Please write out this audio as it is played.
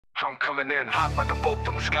I'm coming in hot like a bolt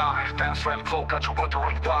from the sky. Fast rap flow, got you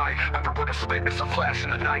wondering why. Every word I spit is a flash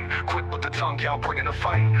in the night. Quick with the tongue, yeah, I'm bringing a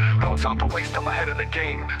fight. No time to waste, I'm ahead of the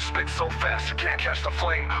game. Spit so fast, you can't catch the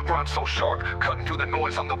flame. Rhyme so sharp, cutting through the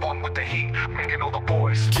noise. I'm the one with the heat, making all the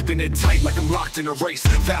boys keeping it tight like I'm locked in a race.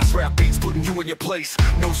 Fast rap beats, putting you in your place.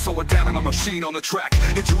 No slowing down, I'm a machine on the track.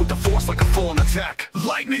 Hit you with the force like a full-on attack.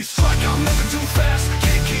 Lightning strike, I'm moving too fast.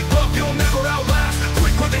 Can't keep up, you'll never outlast.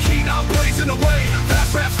 Quick with the heat, I'm blazing away.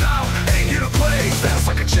 Fast rap style, ain't here to play. Fast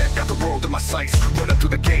like a jet, got the world in my sights. Running through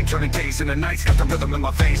the game, turning days into nights. Got the rhythm in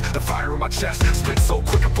my veins, the fire in my chest. Spit so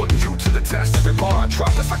quick, I'm putting you to the test. Every bar I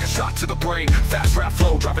drop, that's like a shot to the brain. Fast rap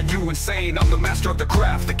flow, driving you insane. I'm the master of the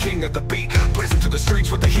craft, the king of the beat. Blazing through the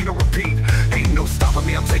streets with the heat on repeat. Ain't no stopping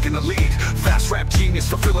me, I'm taking the lead. Fast rap genius,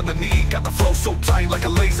 fulfilling the need. Got the flow so tight like a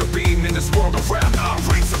laser beam. In this world of rap, I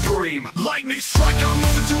reign supreme. Lightning strike, I'm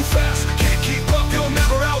moving too fast. Can't keep up, you'll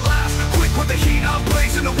never outlast. Quick with the heat, I'm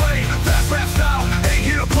blazing away. Fast rap style, ain't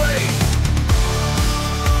here to play.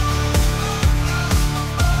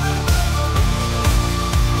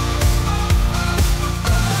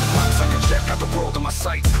 Got the world in my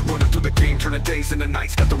sights. Running through the game, turning days into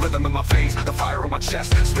nights. Got the rhythm in my veins, the fire in my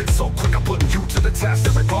chest. Spit so quick, I'm putting you to the test.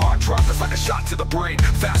 Every bar I drop is like a shot to the brain.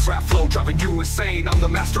 Fast rap flow, driving you insane. I'm the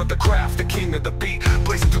master of the craft, the king of the beat.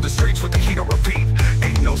 Blazing through the streets with the heat on repeat.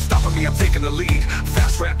 Ain't no stopping me, I'm taking the lead.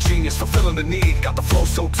 Fast rap genius, fulfilling the need. Got the flow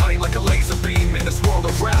so tight like a laser beam. In this world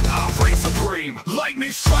of rap, I reign supreme.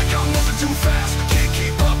 Lightning strike, I'm moving too fast. Can't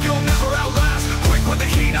keep up, you'll never outlast. Quick with the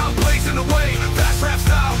heat, I'm blazing away. Fast rap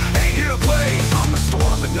style, ain't here to play. I'm the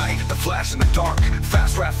storm in the night, the flash in the dark.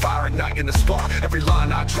 Fast rap fire at night in the spark. Every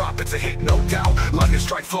line I drop, it's a hit, no doubt. Lightning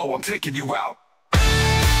strike flow, I'm taking you out.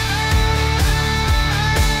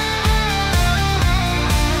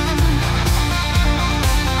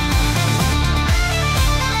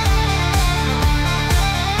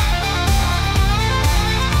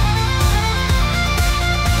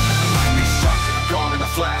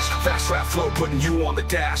 Fast rap flow, putting you on the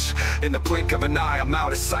dash. In the blink of an eye, I'm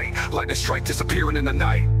out of sight. Lightning strike disappearing in the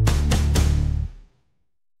night.